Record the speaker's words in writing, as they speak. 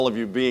All of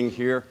you being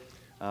here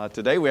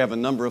today. We have a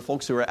number of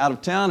folks who are out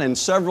of town and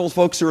several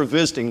folks who are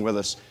visiting with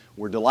us.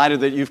 We're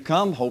delighted that you've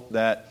come. Hope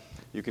that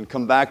you can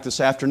come back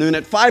this afternoon.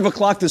 At 5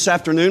 o'clock this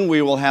afternoon,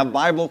 we will have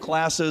Bible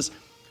classes.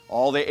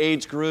 All the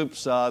age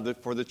groups,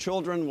 for the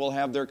children will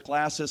have their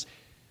classes.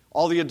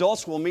 All the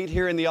adults will meet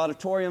here in the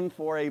auditorium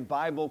for a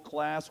Bible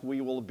class. We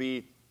will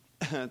be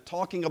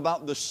talking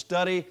about the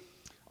study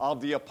of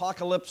the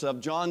Apocalypse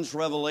of John's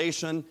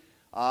Revelation.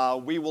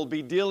 We will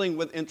be dealing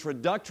with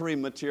introductory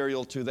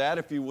material to that.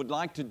 If you would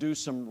like to do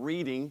some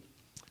reading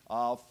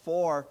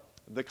for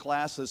the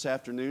class this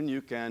afternoon,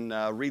 you can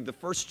read the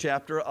first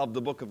chapter of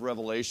the book of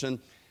Revelation,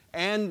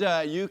 and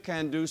you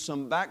can do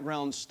some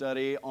background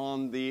study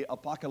on the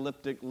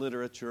apocalyptic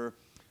literature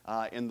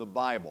in the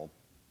Bible.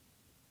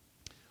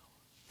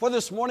 For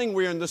this morning,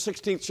 we're in the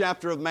 16th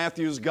chapter of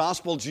Matthew's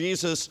Gospel.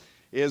 Jesus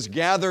is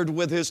gathered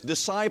with his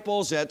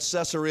disciples at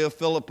Caesarea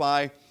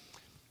Philippi.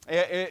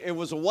 It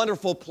was a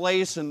wonderful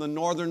place in the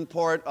northern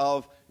part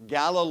of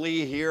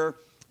Galilee here.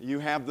 You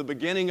have the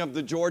beginning of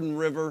the Jordan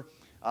River,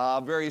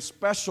 a very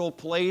special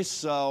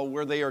place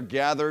where they are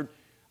gathered.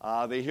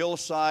 The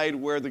hillside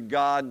where the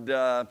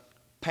god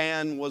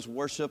Pan was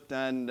worshipped,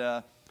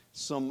 and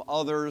some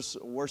others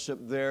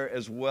worshiped there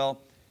as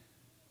well.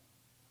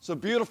 It's a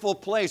beautiful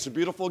place, a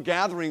beautiful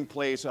gathering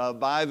place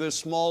by the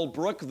small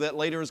brook that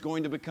later is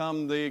going to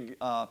become the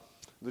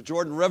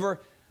Jordan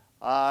River.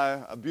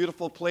 A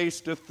beautiful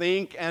place to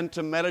think and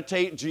to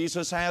meditate.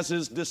 Jesus has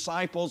his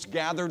disciples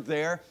gathered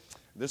there.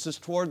 This is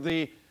toward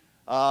the,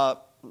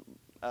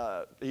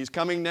 he's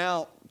coming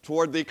now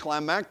toward the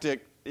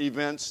climactic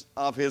events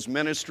of his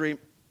ministry.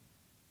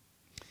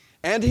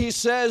 And he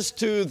says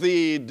to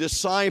the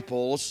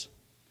disciples,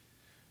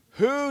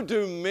 "Who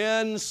do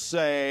men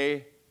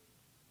say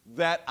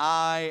that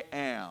I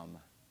am?"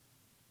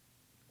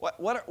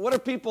 What are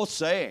people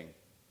saying?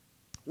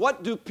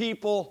 What do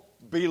people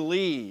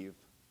believe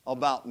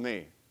about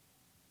me?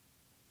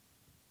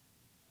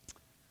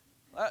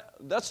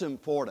 That's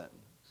important.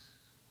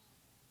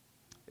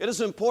 It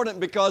is important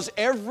because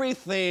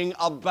everything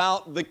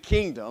about the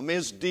kingdom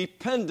is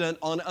dependent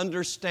on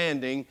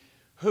understanding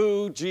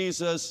who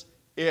Jesus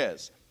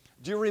is.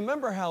 Do you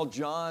remember how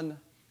John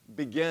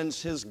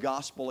begins his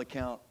gospel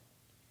account?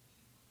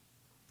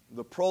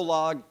 The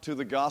prologue to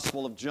the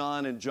Gospel of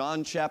John in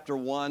John chapter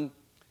 1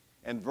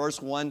 and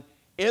verse 1,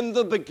 "In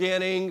the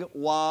beginning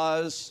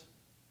was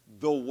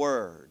the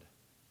Word.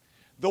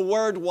 The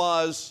Word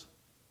was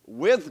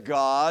with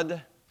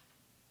God,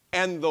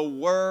 and the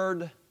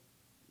Word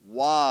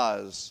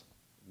was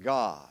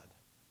God."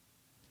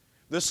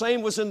 The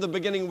same was in the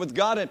beginning with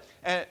God,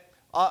 and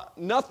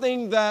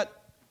nothing that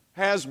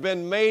has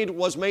been made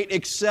was made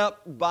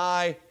except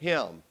by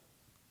Him.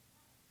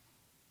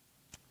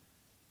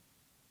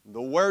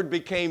 The Word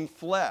became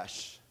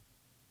flesh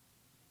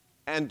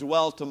and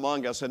dwelt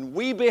among us, and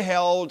we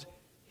beheld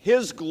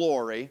His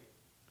glory,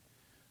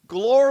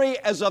 glory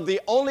as of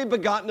the only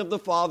begotten of the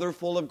Father,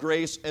 full of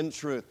grace and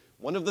truth.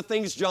 One of the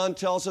things John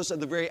tells us at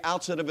the very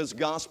outset of his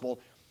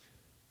gospel,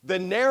 the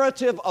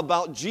narrative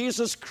about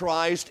Jesus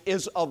Christ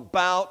is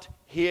about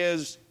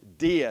His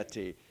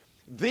deity.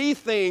 The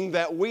thing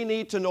that we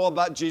need to know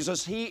about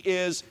Jesus, He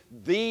is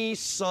the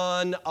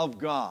Son of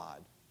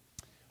God.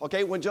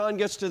 Okay, when John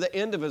gets to the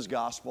end of his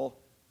gospel,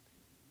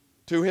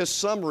 to his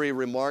summary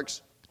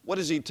remarks, what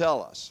does he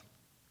tell us?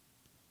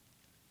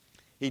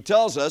 He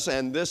tells us,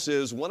 and this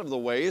is one of the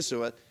ways,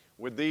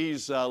 with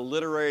these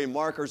literary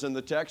markers in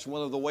the text,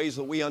 one of the ways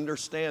that we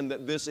understand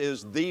that this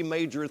is the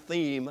major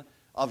theme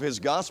of his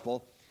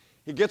gospel.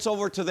 He gets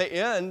over to the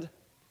end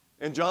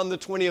in John the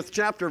 20th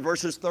chapter,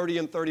 verses 30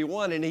 and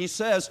 31, and he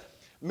says,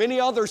 "Many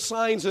other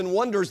signs and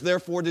wonders,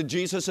 therefore, did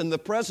Jesus in the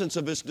presence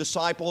of his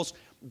disciples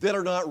that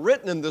are not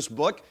written in this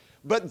book,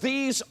 but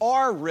these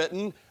are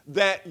written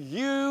that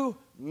you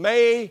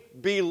may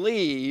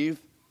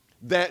believe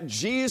that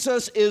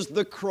Jesus is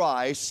the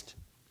Christ,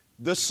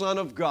 the Son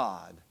of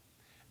God,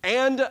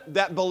 and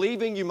that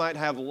believing you might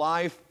have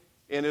life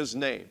in His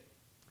name."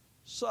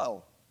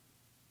 So,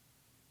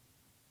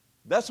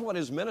 that's what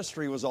His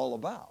ministry was all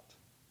about.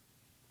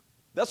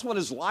 That's what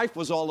His life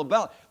was all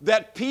about.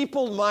 That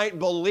people might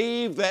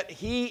believe that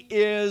He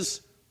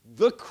is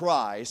the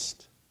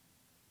Christ,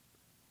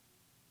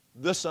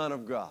 the Son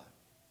of God.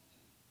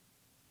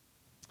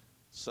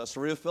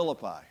 Caesarea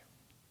Philippi.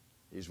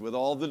 He's with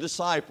all the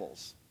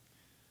disciples.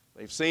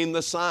 They've seen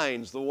the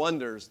signs, the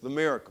wonders, the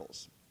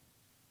miracles.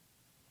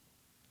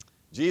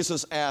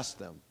 Jesus asked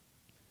them,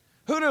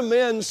 "Who do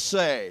men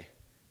say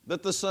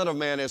that the Son of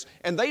Man is?"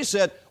 And they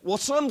said, "Well,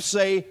 some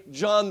say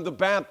John the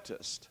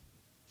Baptist."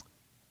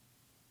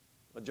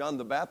 But John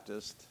the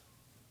Baptist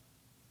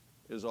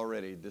is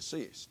already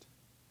deceased.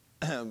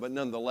 But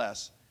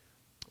nonetheless,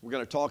 we're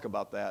going to talk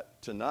about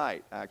that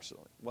tonight,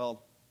 actually.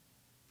 Well,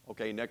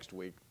 okay, next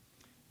week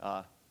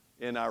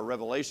in our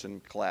Revelation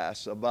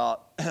class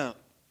about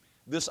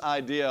this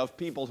idea of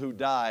people who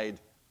died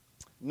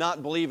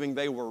not believing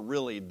they were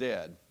really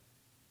dead.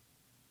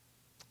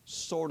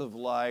 Sort of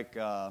like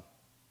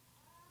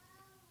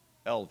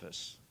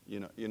Elvis.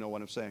 You know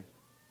what I'm saying?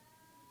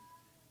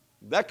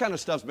 That kind of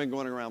stuff's been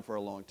going around for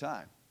a long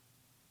time.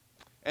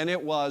 And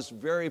it was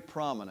very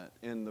prominent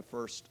in the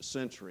first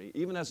century,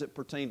 even as it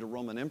pertained to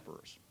Roman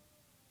emperors.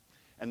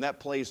 And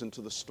that plays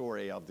into the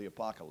story of the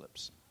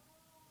apocalypse.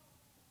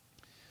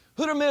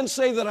 Who do men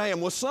say that I am?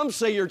 Well, some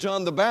say you're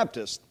John the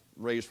Baptist,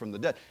 raised from the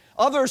dead.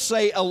 Others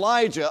say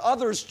Elijah.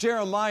 Others,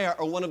 Jeremiah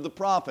or one of the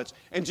prophets.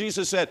 And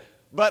Jesus said,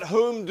 but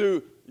whom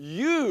do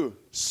you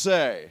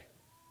say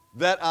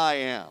that I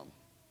am?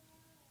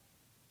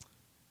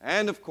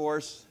 And of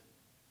course,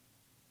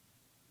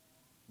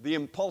 the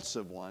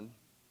impulsive one,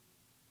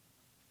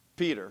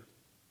 Peter,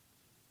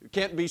 who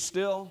can't be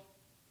still.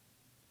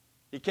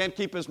 He can't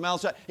keep his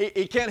mouth shut.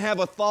 He can't have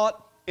a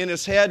thought in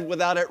his head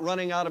without it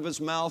running out of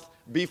his mouth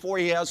before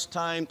he has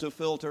time to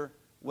filter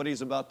what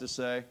he's about to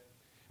say.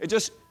 It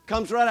just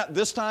comes right out.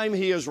 This time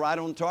he is right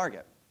on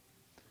target.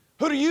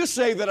 Who do you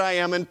say that I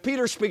am? And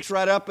Peter speaks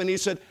right up and he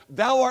said,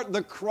 thou art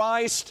the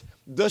Christ,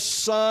 the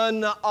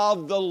Son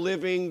of the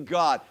living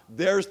God.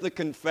 There's the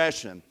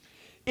confession.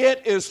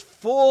 It is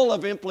full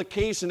of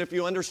implication if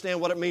you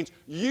understand what it means.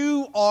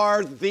 You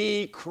are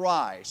the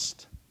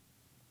Christ.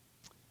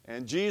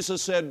 And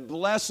Jesus said,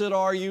 blessed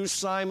are you,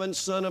 Simon,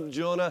 son of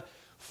Jonah.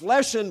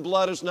 Flesh and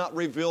blood has not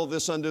revealed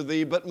this unto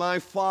thee, but my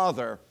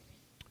Father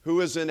who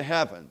is in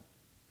heaven.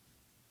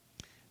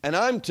 And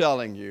I'm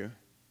telling you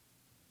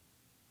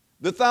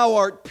that thou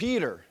art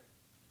Peter,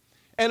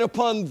 and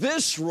upon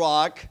this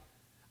rock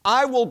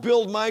I will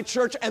build my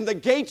church, and the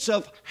gates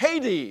of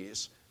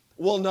Hades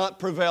will not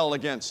prevail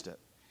against it.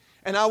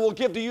 And I will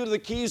give to you the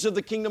keys of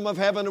the kingdom of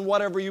heaven, and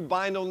whatever you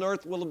bind on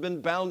earth will have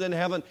been bound in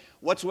heaven.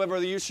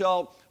 Whatsoever you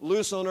shall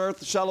loose on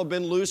earth shall have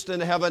been loosed in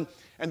heaven.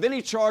 And then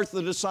he charged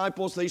the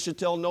disciples they should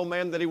tell no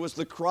man that he was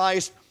the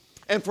Christ.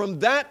 And from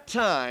that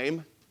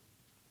time,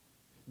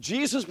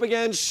 Jesus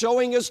began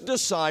showing his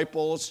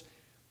disciples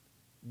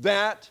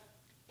that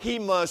he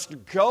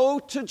must go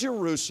to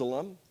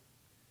Jerusalem.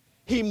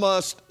 He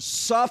must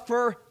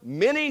suffer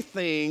many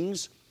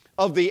things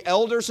of the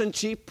elders and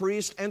chief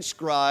priests and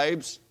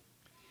scribes.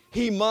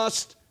 He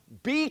must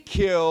be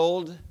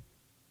killed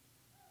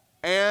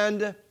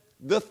and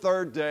the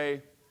third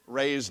day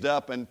raised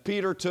up. And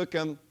Peter took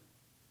him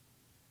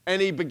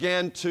and he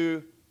began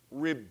to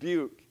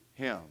rebuke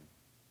him.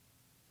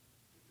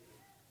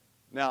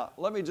 Now,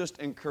 let me just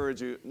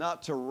encourage you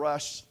not to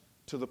rush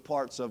to the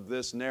parts of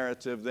this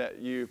narrative that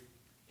you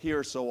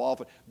hear so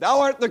often.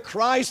 Thou art the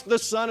Christ, the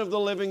Son of the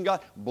living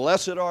God.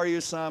 Blessed are you,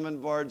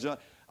 Simon Bar-Jonah.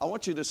 I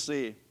want you to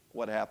see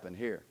what happened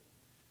here.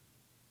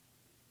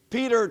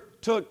 Peter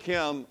took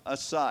him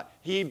aside.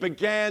 He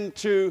began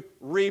to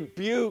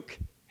rebuke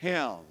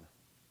him.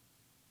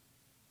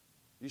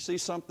 You see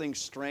something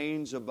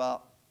strange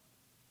about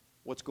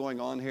what's going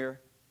on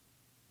here?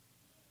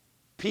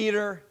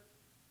 Peter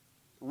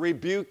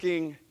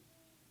rebuking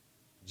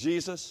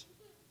Jesus.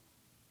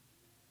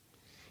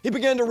 He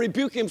began to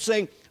rebuke him,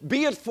 saying,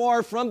 be it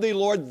far from thee,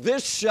 Lord,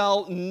 this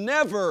shall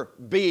never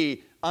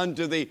be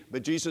unto thee.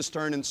 But Jesus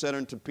turned and said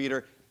unto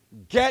Peter,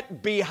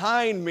 get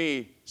behind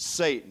me,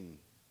 Satan.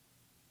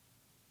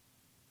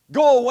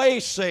 Go away,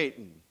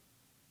 Satan.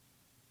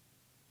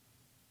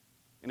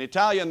 In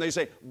Italian, they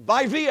say,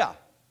 vai via,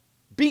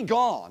 be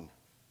gone.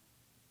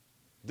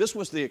 This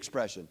was the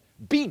expression,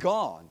 be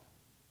gone.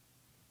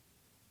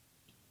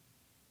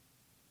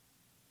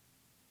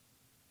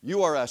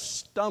 You are a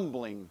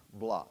stumbling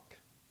block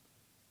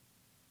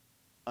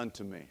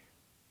unto me.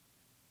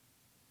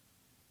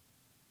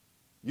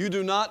 You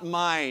do not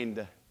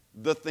mind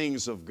the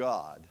things of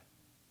God,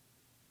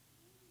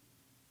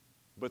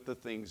 but the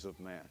things of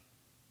man.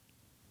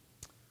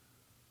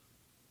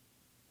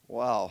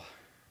 Wow.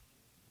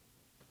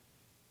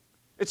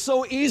 It's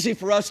so easy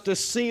for us to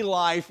see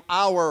life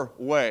our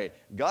way.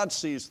 God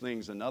sees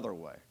things another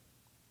way.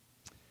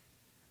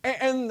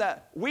 And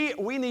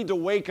we need to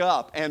wake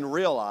up and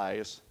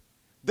realize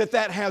that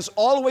that has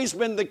always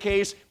been the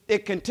case.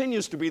 It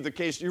continues to be the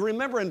case. You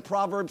remember in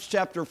Proverbs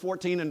chapter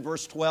 14 and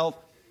verse 12,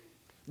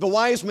 the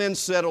wise men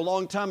said a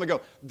long time ago,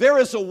 there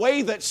is a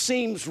way that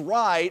seems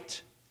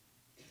right.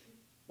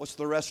 What's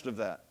the rest of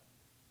that?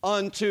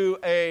 Unto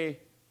a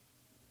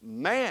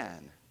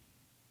man.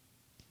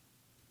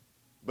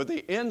 But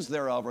the ends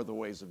thereof are the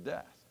ways of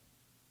death.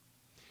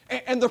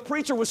 And the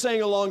preacher was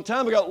saying a long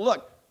time ago,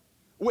 look,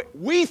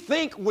 we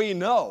think we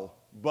know,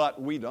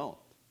 but we don't.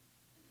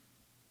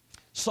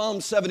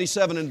 Psalm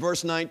 77 and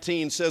verse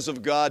 19 says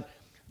of God,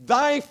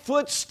 thy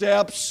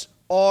footsteps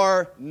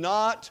are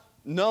not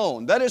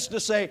known. That is to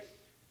say,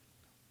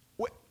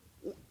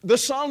 the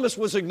psalmist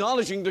was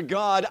acknowledging to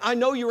God, I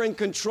know you're in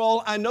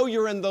control. I know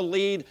you're in the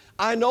lead.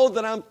 I know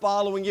that I'm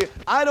following you.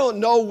 I don't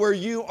know where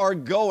you are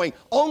going.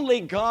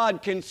 Only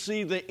God can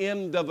see the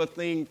end of a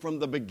thing from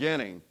the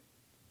beginning.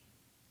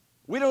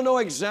 We don't know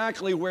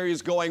exactly where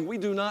he's going. We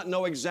do not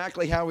know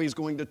exactly how he's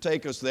going to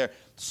take us there.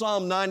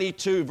 Psalm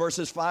 92,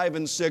 verses 5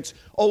 and 6.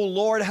 O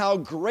Lord, how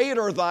great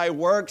are thy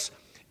works,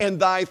 and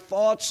thy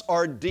thoughts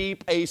are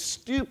deep. A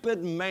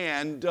stupid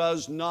man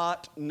does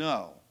not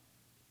know.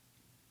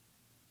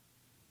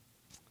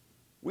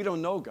 We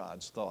don't know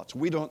God's thoughts.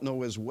 We don't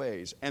know his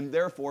ways. And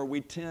therefore, we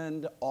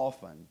tend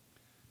often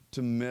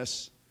to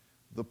miss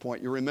the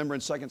point. You remember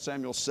in 2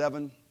 Samuel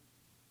 7?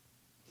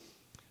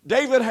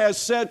 David has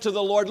said to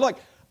the Lord, look,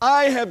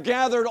 I have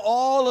gathered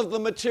all of the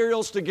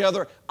materials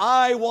together.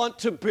 I want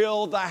to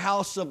build the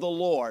house of the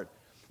Lord.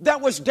 That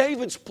was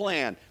David's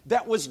plan.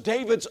 That was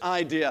David's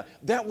idea.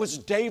 That was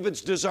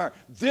David's desire.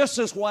 This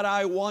is what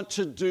I want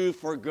to do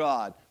for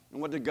God. And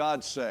what did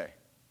God say?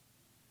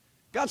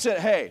 God said,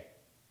 hey,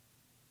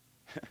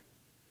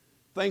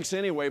 thanks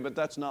anyway, but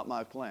that's not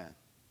my plan.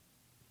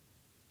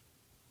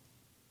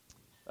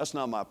 That's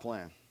not my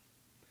plan.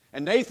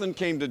 And Nathan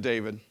came to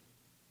David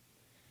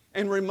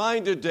and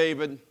reminded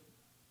David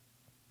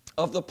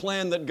of the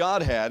plan that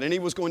God had. And he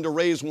was going to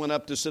raise one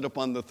up to sit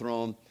upon the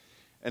throne,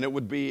 and it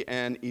would be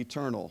an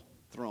eternal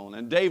throne.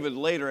 And David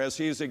later, as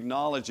he's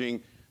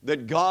acknowledging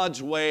that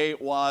God's way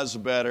was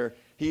better,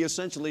 he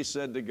essentially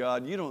said to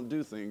God, you don't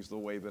do things the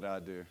way that I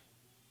do.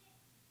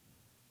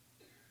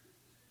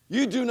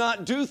 You do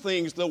not do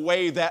things the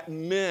way that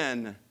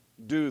men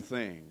do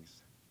things.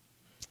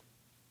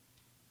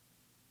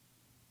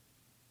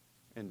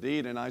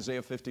 Indeed, in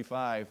Isaiah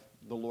 55,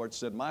 the Lord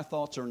said, my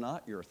thoughts are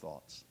not your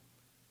thoughts.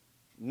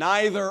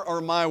 Neither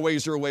are my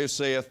ways your ways,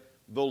 saith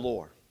the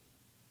Lord.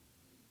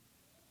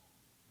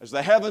 As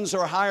the heavens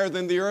are higher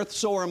than the earth,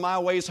 so are my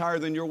ways higher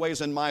than your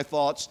ways, and my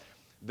thoughts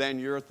than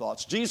your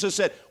thoughts. Jesus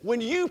said, when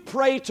you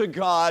pray to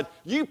God,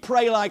 you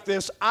pray like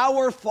this,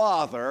 Our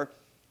Father,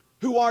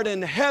 who art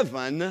in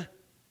heaven,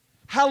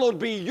 hallowed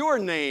be your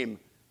name.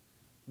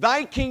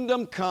 Thy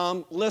kingdom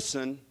come,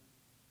 listen,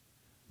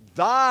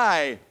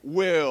 thy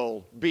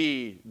will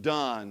be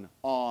done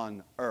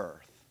on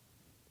earth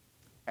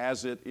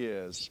as it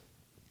is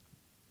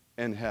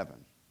in heaven.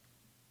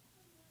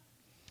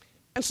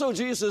 And so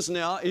Jesus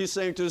now, he's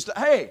saying to us,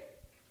 hey,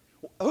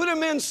 who do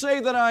men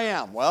say that I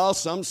am? Well,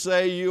 some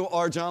say you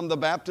are John the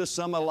Baptist,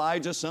 some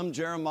Elijah, some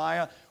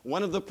Jeremiah,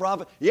 one of the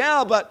prophets.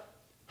 Yeah, but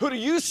who do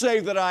you say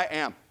that I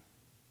am?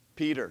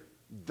 Peter,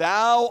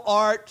 thou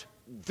art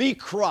the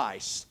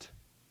Christ,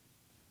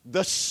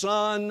 the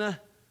Son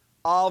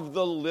of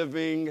the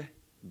living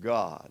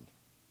God.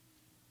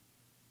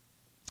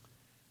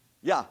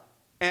 Yeah,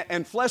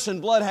 and flesh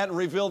and blood hadn't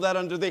revealed that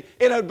unto thee.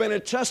 It had been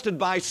attested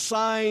by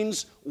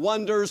signs,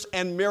 wonders,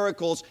 and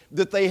miracles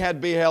that they had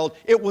beheld.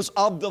 It was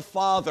of the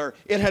Father.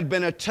 It had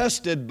been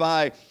attested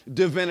by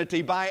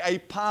divinity, by a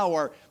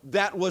power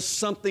that was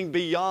something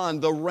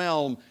beyond the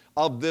realm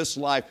of this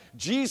life.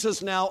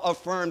 Jesus now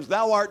affirms,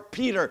 thou art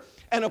Peter,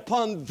 and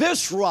upon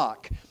this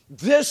rock,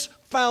 this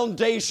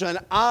foundation,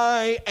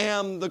 I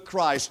am the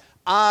Christ.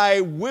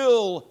 I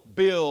will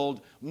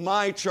build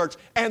my church,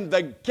 and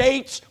the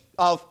gates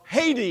of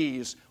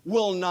Hades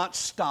will not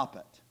stop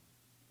it.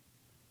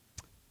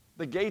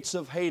 The gates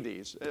of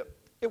Hades.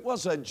 It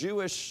was a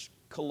Jewish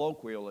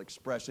colloquial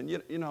expression.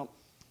 You know,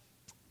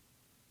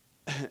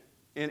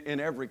 in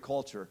every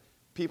culture,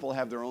 people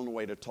have their own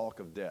way to talk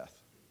of death.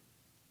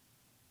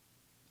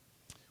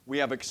 We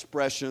have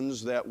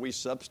expressions that we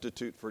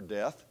substitute for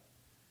death,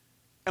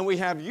 and we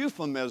have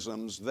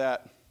euphemisms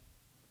that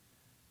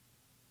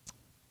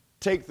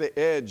take the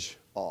edge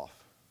off.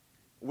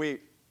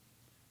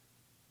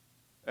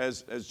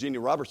 As Jeannie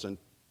Robertson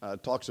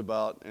talks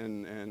about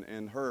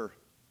in her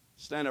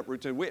stand-up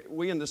routine,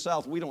 we in the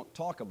South, we don't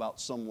talk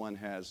about someone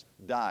has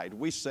died.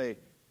 We say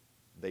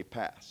they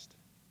passed.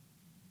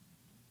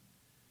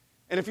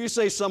 And if you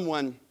say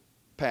someone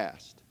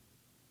passed,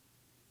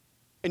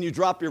 and you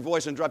drop your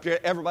voice and drop your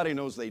head, everybody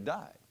knows they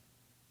died.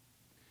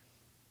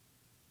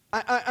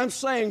 I'm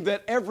saying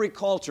that every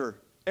culture,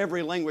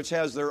 every language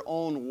has their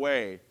own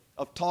way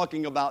of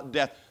talking about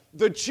death.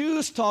 The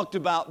Jews talked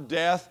about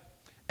death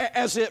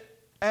as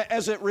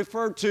it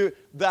referred to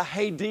the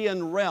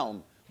Hadean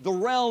realm. The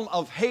realm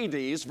of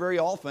Hades, very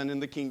often in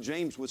the King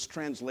James, was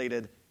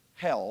translated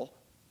hell.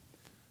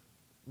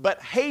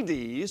 But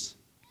Hades,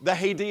 the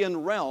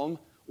Hadean realm,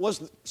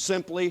 was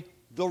simply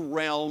the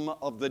realm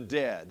of the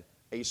dead,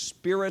 a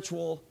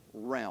spiritual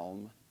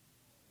realm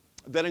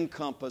that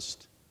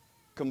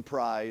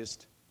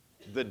comprised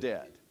the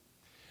dead.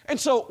 And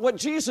so what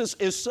Jesus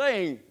is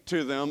saying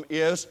to them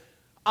is,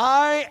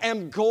 I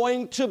am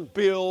going to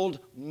build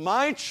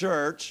my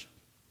church,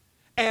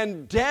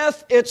 and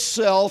death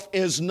itself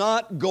is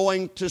not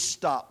going to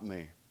stop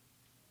me.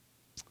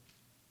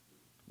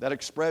 That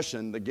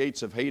expression, the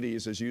gates of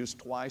Hades, is used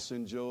twice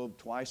in Job,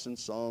 twice in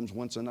Psalms,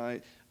 once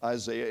in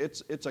Isaiah.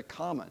 It's a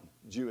common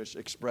Jewish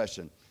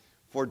expression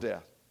for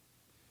death.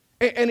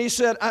 And he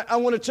said, I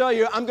want to tell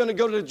you, I'm going to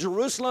go to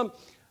Jerusalem.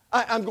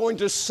 I'm going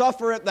to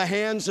suffer at the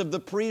hands of the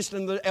priests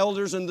and the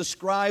elders and the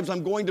scribes.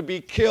 I'm going to be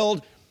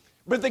killed.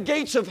 But the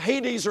gates of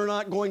Hades are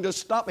not going to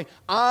stop me.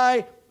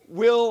 I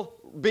will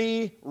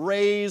be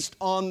raised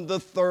on the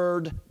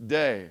third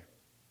day.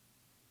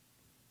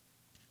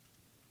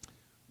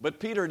 But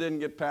Peter didn't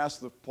get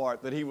past the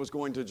part that he was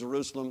going to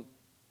Jerusalem.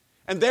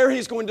 And there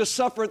he's going to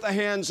suffer at the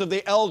hands of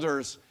the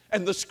elders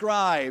and the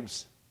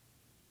scribes.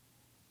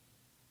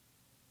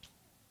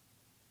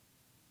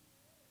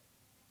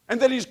 And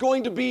that he's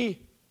going to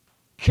be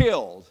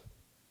killed.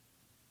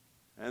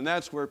 And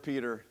that's where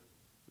Peter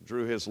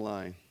drew his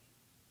line.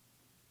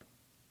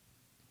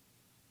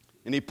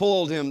 And he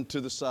pulled him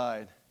to the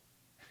side.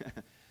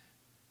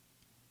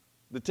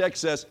 The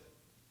text says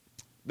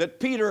that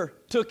Peter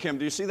took him.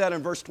 Do you see that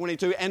in verse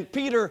 22? And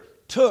Peter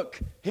took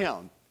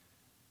him.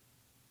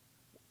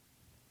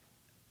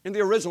 In the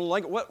original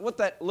language, what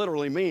that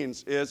literally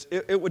means is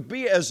it would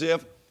be as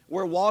if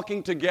we're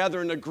walking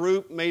together in a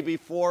group, maybe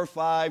 4,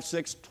 5,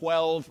 6,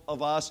 12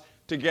 of us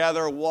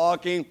together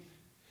walking.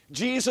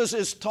 Jesus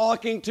is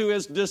talking to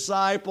his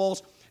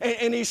disciples,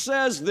 and he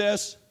says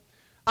this,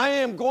 I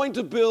am going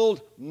to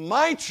build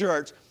my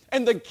church,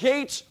 and the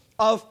gates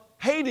of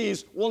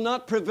Hades will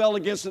not prevail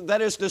against it.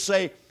 That is to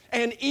say,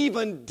 and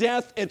even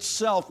death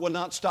itself will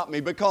not stop me,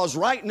 because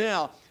right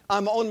now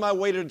I'm on my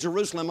way to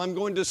Jerusalem. I'm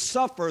going to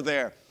suffer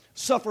there,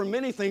 suffer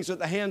many things at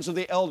the hands of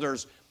the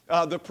elders,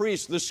 the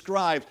priests, the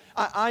scribes.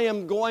 I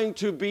am going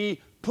to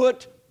be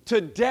put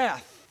to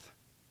death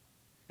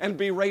and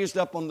be raised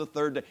up on the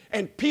third day.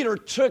 And Peter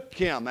took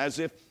him as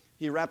if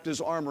he wrapped his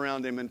arm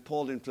around him and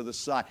pulled him to the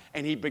side.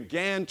 And he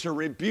began to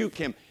rebuke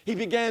him. He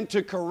began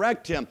to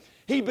correct him.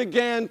 He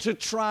began to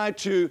try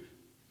to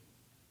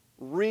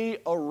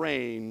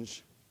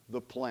rearrange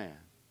the plan.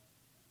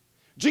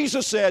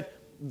 Jesus said,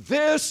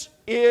 this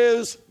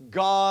is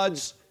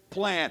God's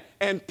plan.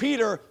 And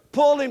Peter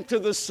pulled him to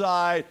the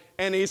side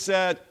and he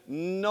said,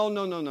 no.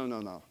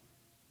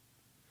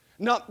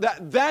 No,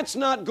 that's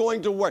not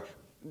going to work.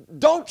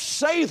 Don't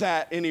say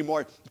that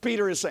anymore,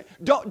 Peter is saying.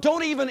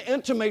 Don't even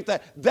intimate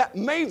that.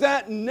 May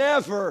that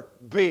never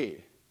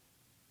be.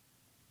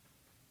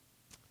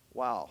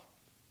 Wow.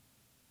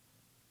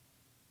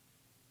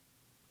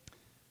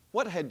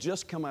 What had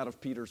just come out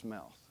of Peter's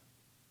mouth?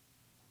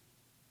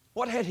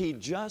 What had he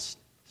just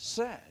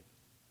said?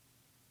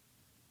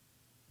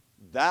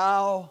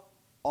 Thou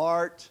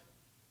art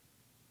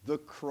the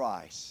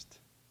Christ,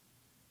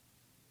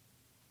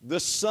 the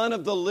Son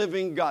of the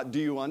living God. Do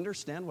you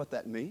understand what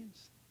that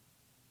means?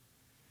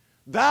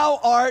 Thou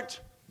art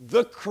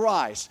the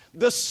Christ,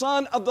 the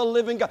Son of the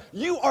living God.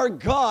 You are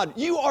God.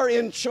 You are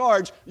in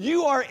charge.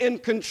 You are in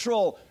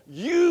control.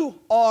 You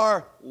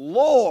are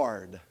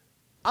Lord.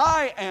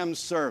 I am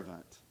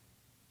servant.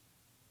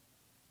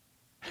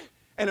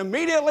 And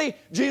immediately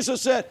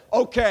Jesus said,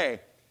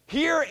 okay,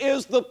 here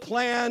is the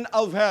plan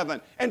of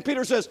heaven. And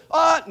Peter says,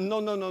 no.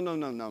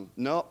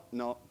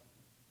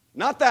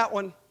 Not that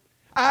one.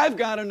 I've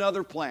got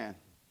another plan.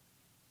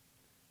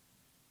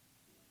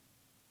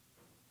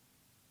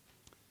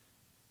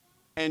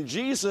 And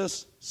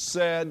Jesus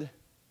said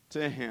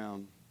to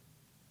him,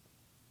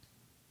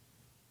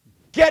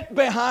 get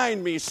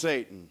behind me,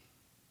 Satan.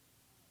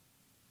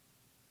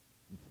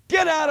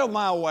 Get out of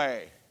my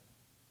way.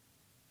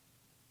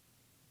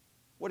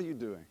 What are you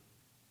doing?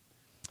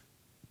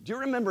 Do you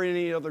remember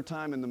any other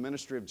time in the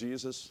ministry of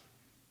Jesus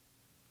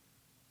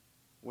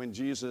when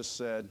Jesus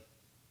said,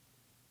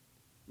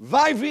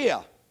 Vai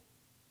via,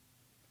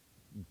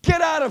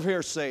 get out of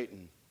here,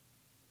 Satan?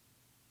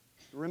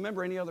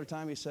 Remember any other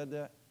time he said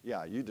that?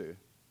 Yeah, you do.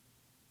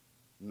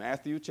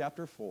 Matthew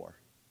chapter 4.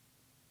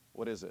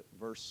 What is it?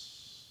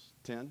 Verse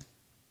 10?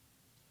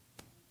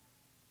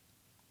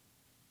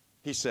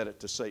 He said it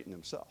to Satan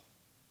himself.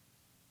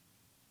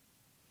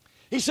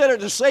 He said it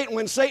to Satan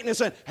when Satan is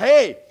saying,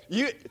 hey,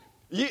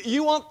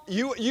 you want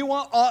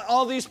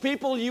all these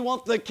people? You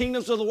want the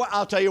kingdoms of the world?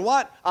 I'll tell you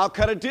what, I'll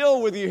cut a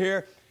deal with you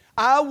here.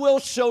 I will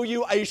show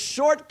you a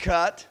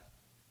shortcut.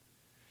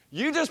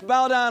 You just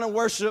bow down and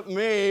worship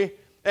me,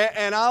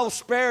 and I'll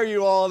spare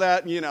you all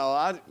that,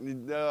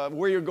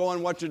 where you're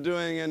going, what you're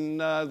doing, and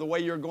the way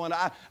you're going.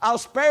 I'll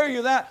spare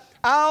you that.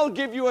 I'll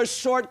give you a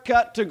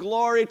shortcut to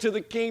glory, to the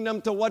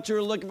kingdom, to what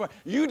you're looking for.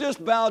 You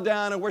just bow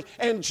down and worship.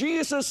 And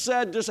Jesus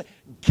said, just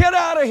get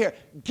out of here.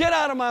 Get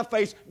out of my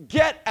face.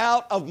 Get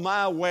out of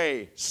my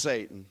way,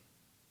 Satan.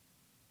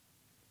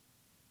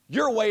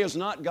 Your way is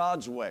not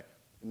God's way.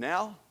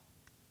 Now,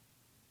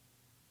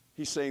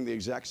 he's saying the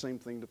exact same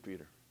thing to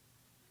Peter.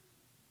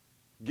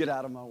 Get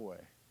out of my way.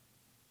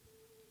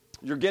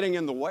 You're getting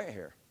in the way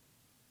here.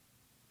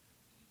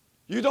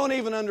 You don't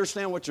even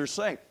understand what you're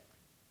saying.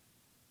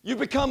 You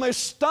become a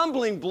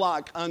stumbling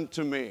block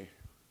unto me.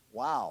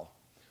 Wow.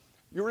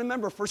 You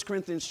remember 1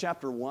 Corinthians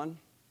chapter 1?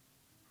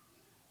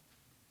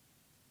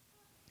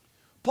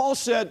 Paul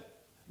said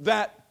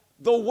that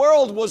the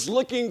world was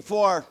looking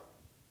for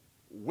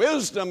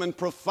wisdom and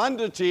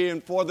profundity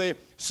and for the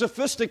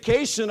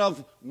sophistication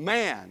of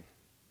man.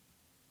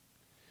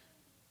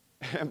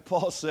 And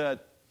Paul said,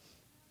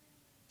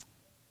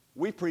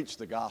 we preach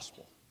the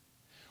gospel.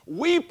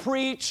 We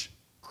preach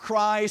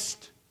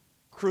Christ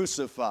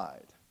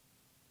crucified.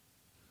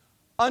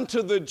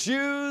 Unto the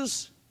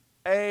Jews,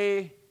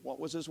 what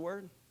was his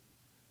word?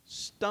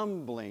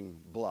 Stumbling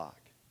block.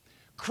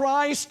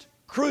 Christ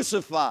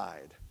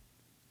crucified.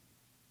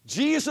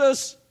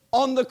 Jesus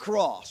on the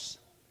cross.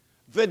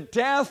 The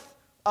death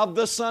of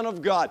the Son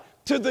of God.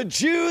 To the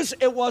Jews,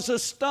 it was a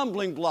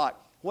stumbling block.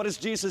 What has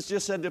Jesus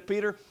just said to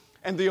Peter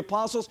and the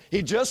apostles?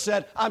 He just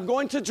said, I'm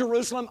going to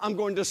Jerusalem, I'm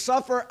going to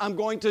suffer, I'm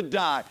going to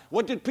die.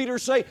 What did Peter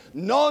say?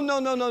 No,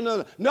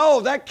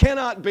 that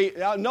cannot be.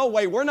 No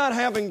way, we're not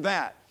having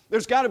that.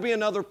 There's got to be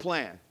another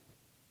plan.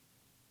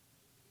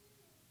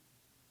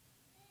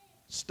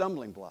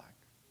 Stumbling block.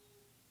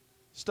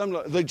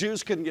 The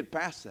Jews couldn't get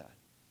past that.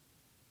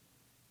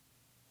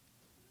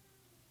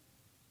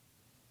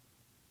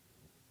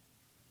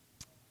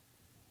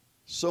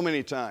 So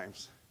many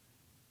times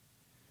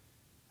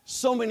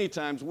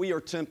we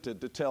are tempted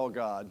to tell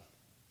God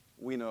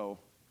we know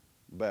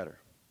better.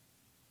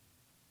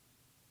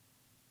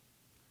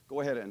 Go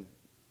ahead and.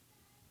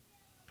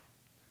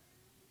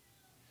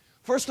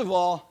 First of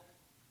all,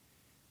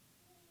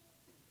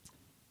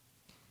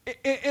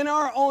 in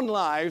our own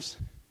lives,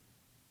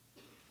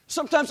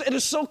 sometimes it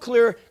is so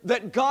clear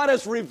that God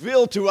has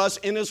revealed to us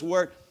in His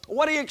Word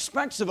what He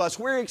expects of us,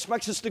 where He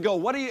expects us to go,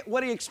 what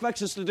He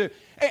expects us to do.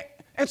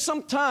 And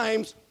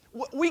sometimes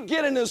we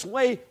get in His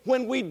way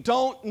when we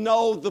don't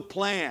know the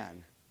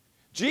plan.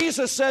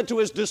 Jesus said to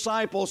His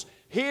disciples,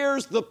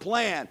 here's the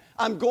plan.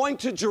 I'm going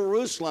to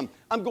Jerusalem.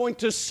 I'm going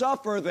to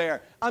suffer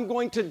there. I'm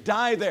going to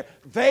die there.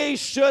 They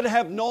should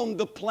have known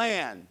the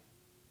plan.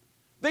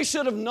 They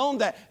should have known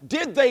that.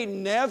 Did they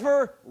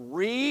never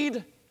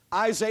read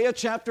Isaiah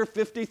chapter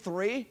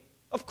 53?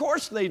 Of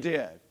course they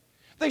did.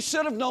 They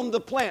should have known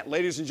the plan.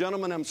 Ladies and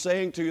gentlemen, I'm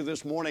saying to you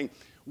this morning,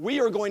 we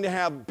are going to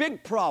have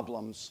big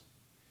problems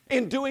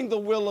in doing the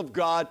will of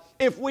God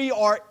if we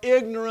are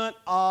ignorant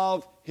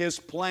of His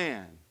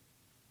plan.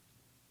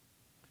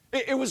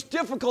 It was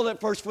difficult at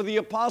first for the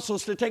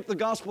apostles to take the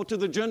gospel to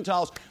the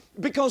Gentiles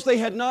because they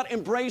had not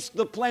embraced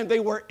the plan.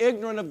 They were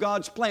ignorant of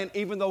God's plan,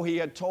 even though He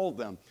had told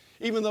them,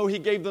 even though He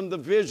gave them the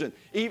vision,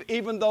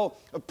 even though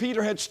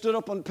Peter had stood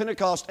up on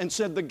Pentecost and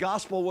said the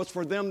gospel was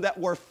for them that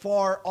were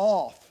far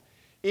off,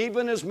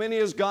 even as many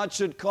as God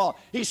should call.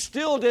 He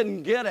still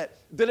didn't get it,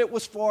 that it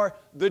was for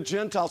the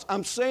Gentiles.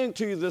 I'm saying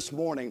to you this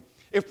morning,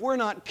 if we're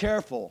not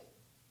careful,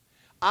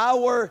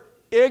 our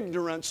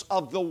ignorance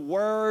of the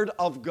Word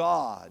of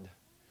God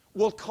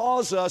will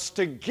cause us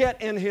to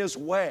get in His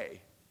way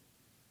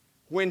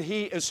when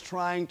He is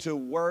trying to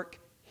work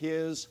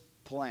His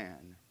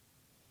plan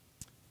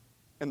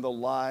in the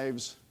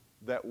lives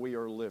that we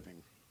are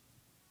living.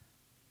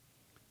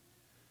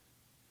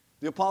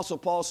 The Apostle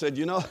Paul said,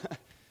 there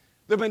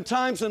have been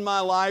times in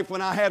my life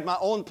when I had my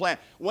own plan.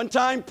 One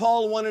time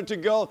Paul wanted to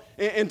go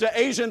into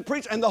Asia and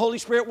preach, and the Holy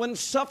Spirit wouldn't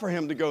suffer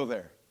him to go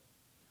there.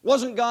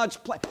 Wasn't God's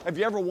plan. Have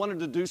you ever wanted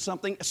to do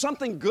something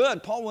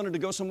good? Paul wanted to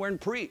go somewhere and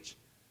preach.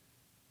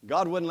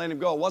 God wouldn't let him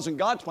go. It wasn't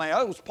God's plan.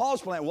 It was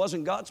Paul's plan. It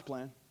wasn't God's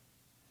plan.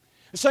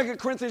 In 2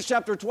 Corinthians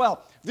chapter 12,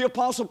 the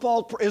Apostle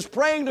Paul is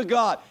praying to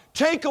God,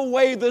 take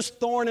away this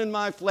thorn in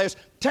my flesh.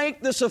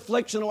 Take this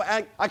affliction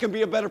away. I can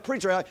be a better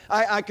preacher.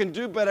 I can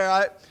do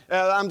better.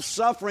 I'm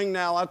suffering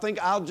now. I think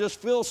I'll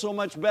just feel so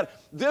much better.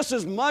 This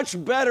is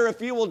much better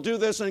if you will do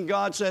this. And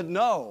God said,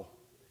 no,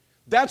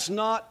 that's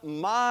not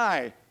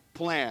my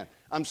plan.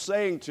 I'm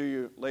saying to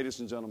you, ladies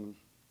and gentlemen,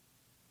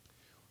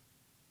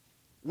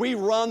 we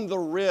run the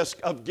risk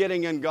of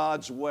getting in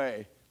God's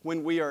way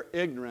when we are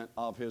ignorant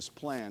of His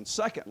plan.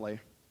 Secondly,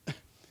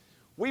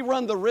 we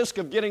run the risk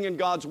of getting in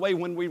God's way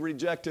when we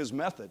reject His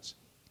methods.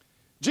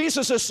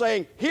 Jesus is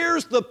saying,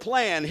 here's the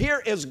plan.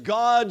 Here is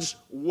God's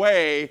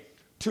way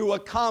to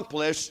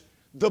accomplish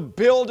the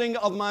building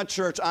of my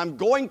church. I'm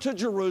going to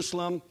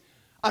Jerusalem.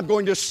 I'm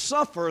going to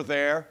suffer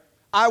there.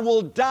 I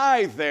will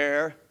die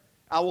there.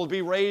 I will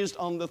be raised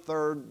on the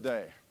third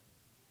day.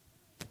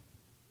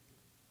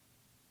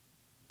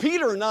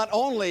 Peter not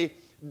only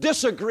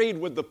disagreed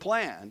with the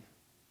plan,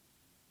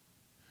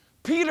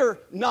 Peter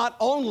not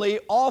only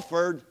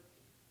offered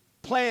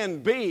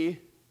plan B,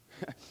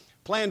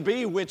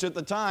 which at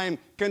the time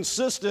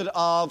consisted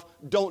of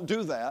don't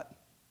do that.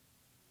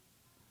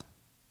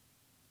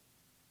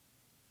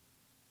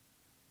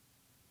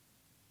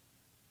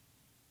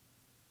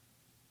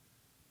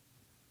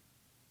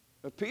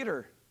 But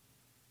Peter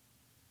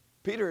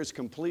is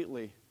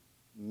completely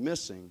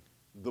missing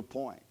the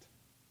point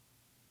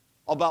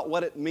about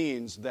what it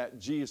means that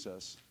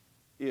Jesus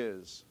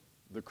is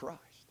the Christ.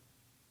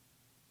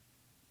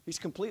 He's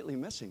completely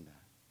missing that.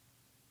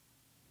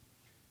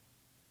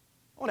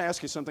 I want to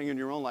ask you something in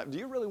your own life. Do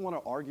you really want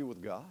to argue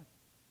with God?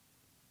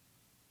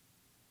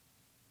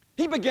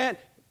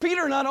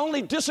 Peter not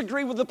only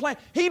disagreed with the plan,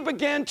 he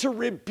began to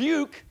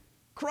rebuke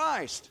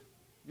Christ.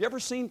 Have you ever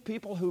seen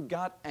people who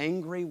got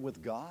angry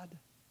with God?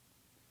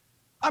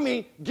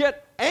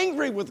 Get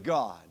angry with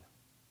God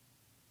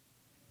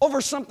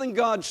over something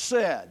God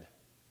said,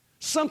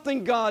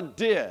 something God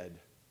did,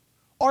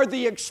 or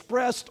the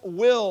expressed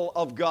will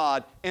of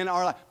God in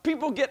our life.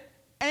 People get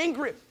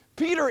angry.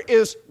 Peter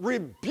is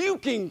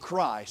rebuking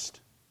Christ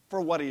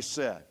for what he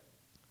said.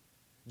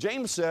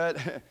 James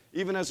said,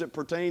 even as it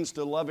pertains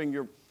to loving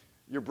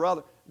your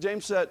brother,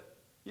 James said,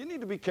 you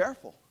need to be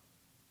careful.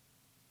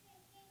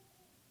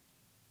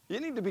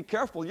 You need to be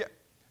careful.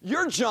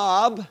 Your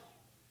job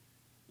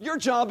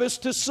is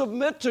to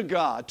submit to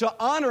God, to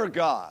honor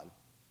God,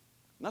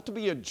 not to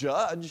be a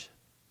judge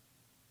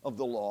of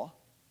the law.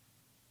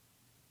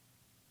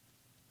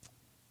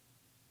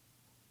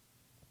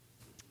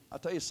 I'll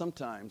tell you,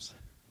 sometimes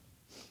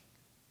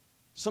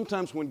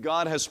when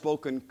God has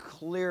spoken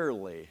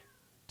clearly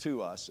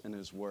to us in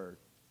His Word,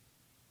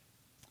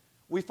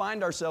 we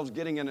find ourselves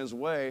getting in His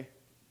way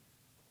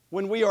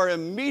when we are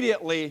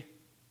immediately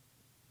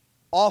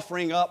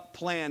offering up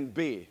plan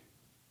B.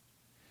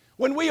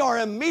 When we are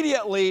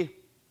immediately,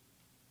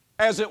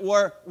 as it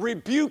were,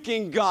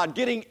 rebuking God,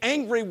 getting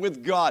angry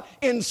with God,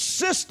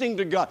 insisting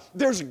to God,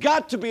 there's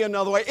got to be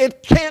another way.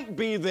 It can't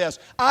be this.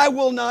 I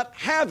will not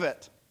have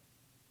it.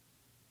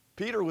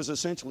 Peter was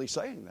essentially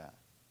saying that.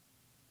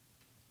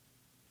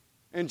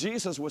 And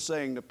Jesus was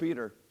saying to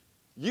Peter,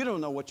 you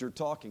don't know what you're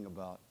talking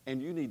about,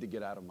 and you need to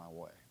get out of my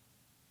way.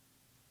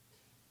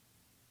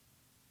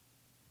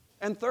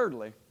 And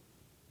thirdly,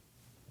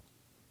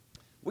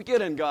 we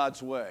get in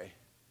God's way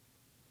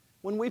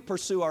when we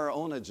pursue our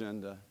own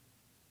agenda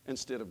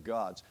instead of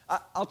God's.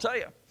 I'll tell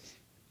you,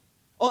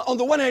 on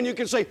the one hand, you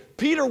can say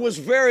Peter was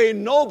very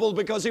noble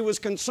because he was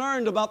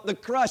concerned about the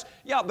Christ.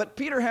 Yeah, but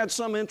Peter had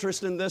some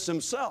interest in this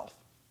himself.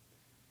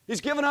 He's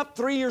given up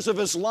 3 years of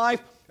his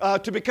life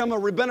to become a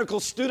rabbinical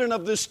student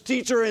of this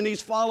teacher, and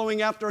he's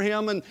following after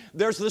him, and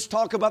there's this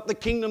talk about the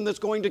kingdom that's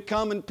going to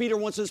come, and Peter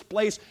wants his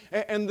place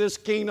in this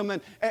kingdom,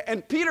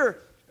 and Peter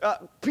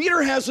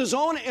has his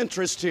own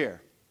interest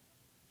here.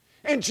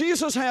 And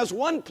Jesus has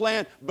one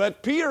plan,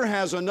 but Peter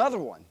has another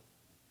one.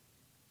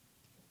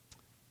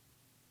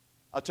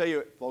 I'll tell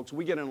you, folks,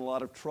 we get in a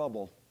lot of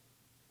trouble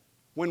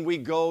when we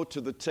go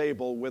to the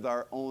table with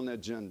our own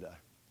agenda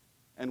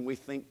and we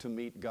think to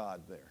meet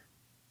God there.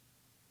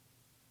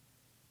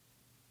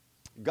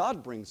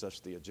 God brings us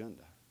the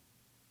agenda.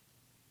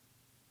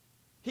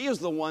 He is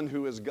the one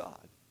who is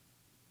God.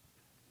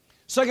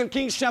 2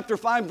 Kings chapter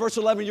 5, verse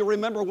 11, you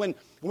remember when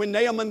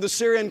Naaman the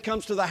Syrian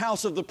comes to the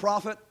house of the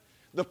prophet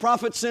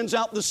sends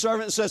out the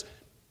servant and says,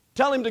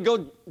 tell him to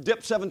go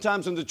dip 7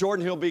 times in the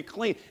Jordan, he'll be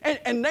clean.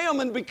 And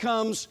Naaman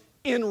becomes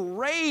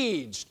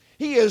enraged.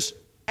 He is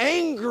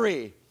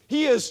angry.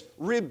 He is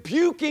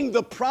rebuking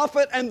the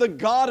prophet and the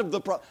God of the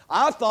prophet.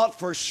 I thought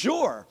for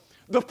sure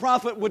the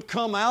prophet would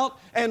come out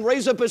and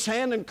raise up his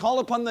hand and call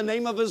upon the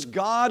name of his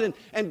God.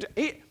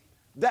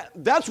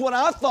 That's what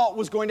I thought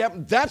was going to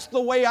happen. That's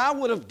the way I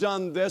would have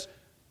done this.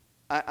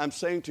 I'm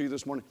saying to you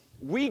this morning,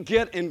 we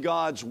get in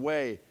God's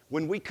way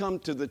when we come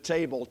to the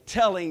table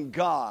telling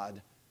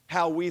God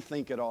how we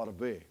think it ought to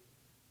be.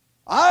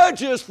 I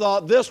just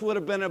thought this would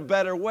have been a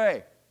better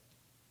way.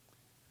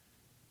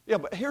 Yeah,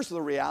 but here's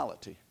the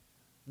reality.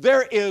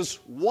 There is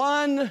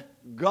one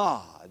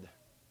God.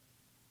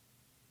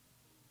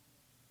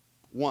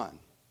 One.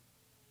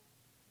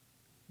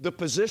 The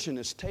position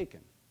is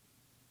taken.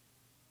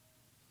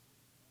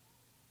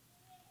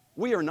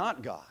 We are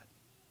not God.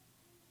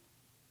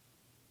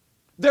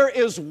 There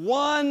is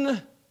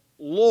one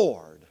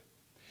Lord.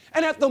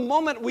 And at the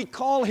moment we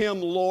call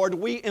Him Lord,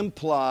 we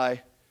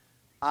imply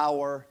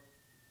our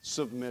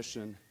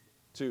submission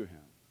to Him.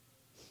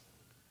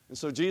 And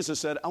so Jesus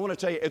said, I want to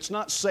tell you, it's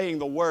not saying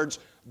the words,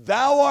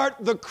 Thou art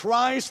the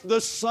Christ,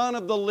 the Son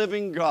of the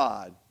living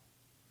God.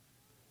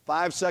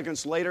 5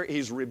 seconds later,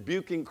 He's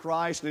rebuking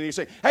Christ and He's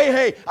saying,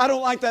 hey, I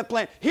don't like that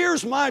plan.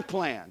 Here's my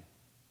plan.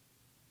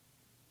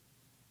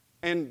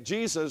 And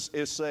Jesus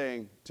is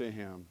saying to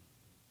him,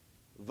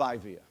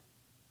 Vivia,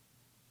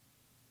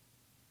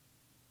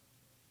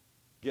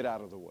 get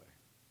out of the way.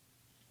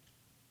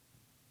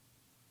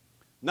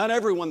 Not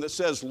everyone that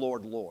says,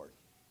 Lord, Lord,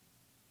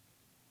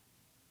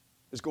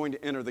 is going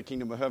to enter the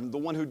kingdom of heaven. The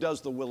one who does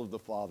the will of the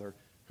Father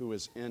who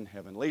is in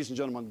heaven. Ladies and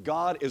gentlemen,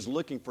 God is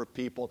looking for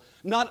people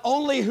not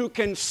only who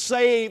can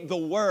say the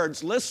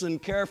words, listen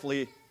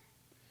carefully,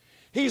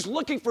 He's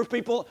looking for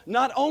people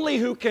not only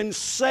who can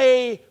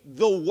say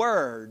the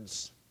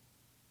words,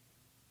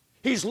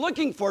 He's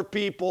looking for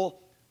people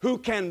who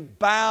can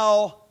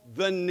bow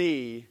the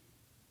knee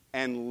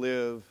and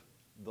live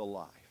the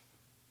life.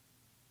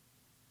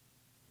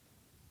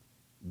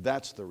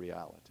 That's the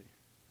reality.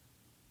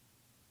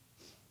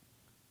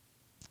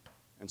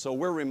 And so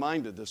we're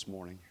reminded this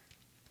morning,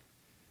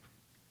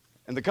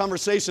 in the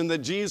conversation that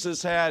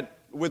Jesus had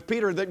with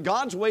Peter, that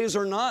God's ways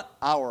are not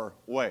our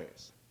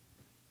ways.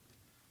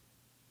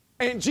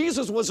 And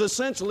Jesus was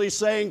essentially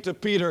saying to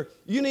Peter,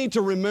 you need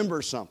to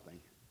remember something.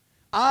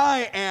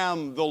 I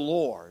am the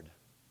Lord,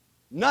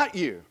 not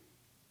you.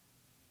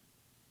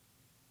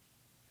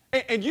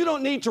 And you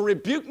don't need to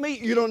rebuke me.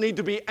 You don't need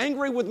to be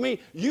angry with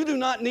me. You do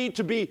not need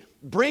to be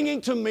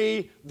bringing to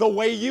me the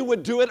way you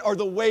would do it or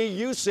the way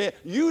you say it.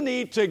 You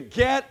need to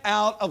get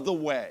out of the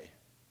way.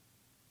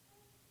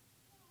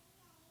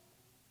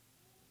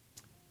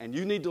 And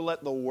you need to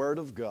let the Word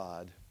of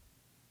God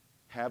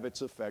have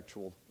its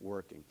effectual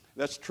working.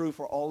 That's true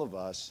for all of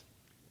us,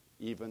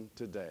 even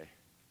today.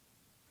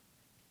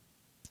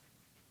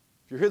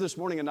 If you're here this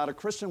morning and not a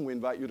Christian, we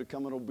invite you to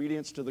come in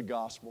obedience to the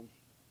gospel.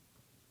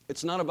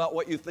 It's not about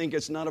what you think.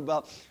 It's not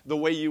about the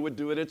way you would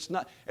do it. It's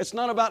not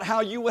about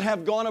how you would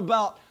have gone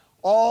about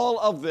all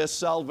of this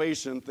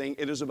salvation thing.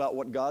 It is about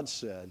what God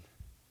said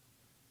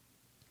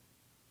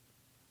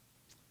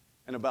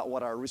and about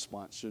what our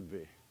response should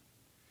be.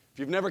 If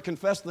you've never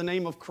confessed the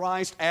name of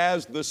Christ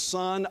as the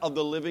Son of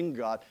the living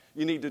God,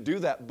 you need to do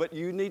that. But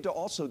you need to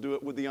also do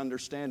it with the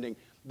understanding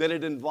that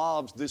it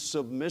involves the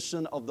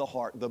submission of the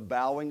heart, the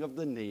bowing of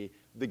the knee,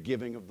 the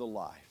giving of the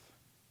life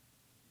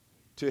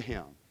to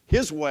Him.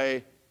 His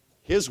way,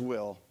 His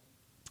will,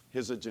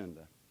 His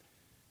agenda.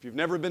 If you've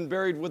never been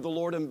buried with the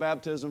Lord in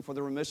baptism for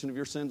the remission of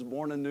your sins,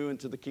 born anew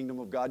into the kingdom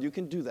of God, you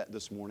can do that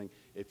this morning.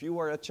 If you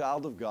are a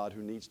child of God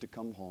who needs to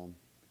come home,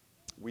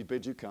 we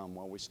bid you come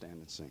while we stand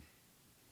and sing.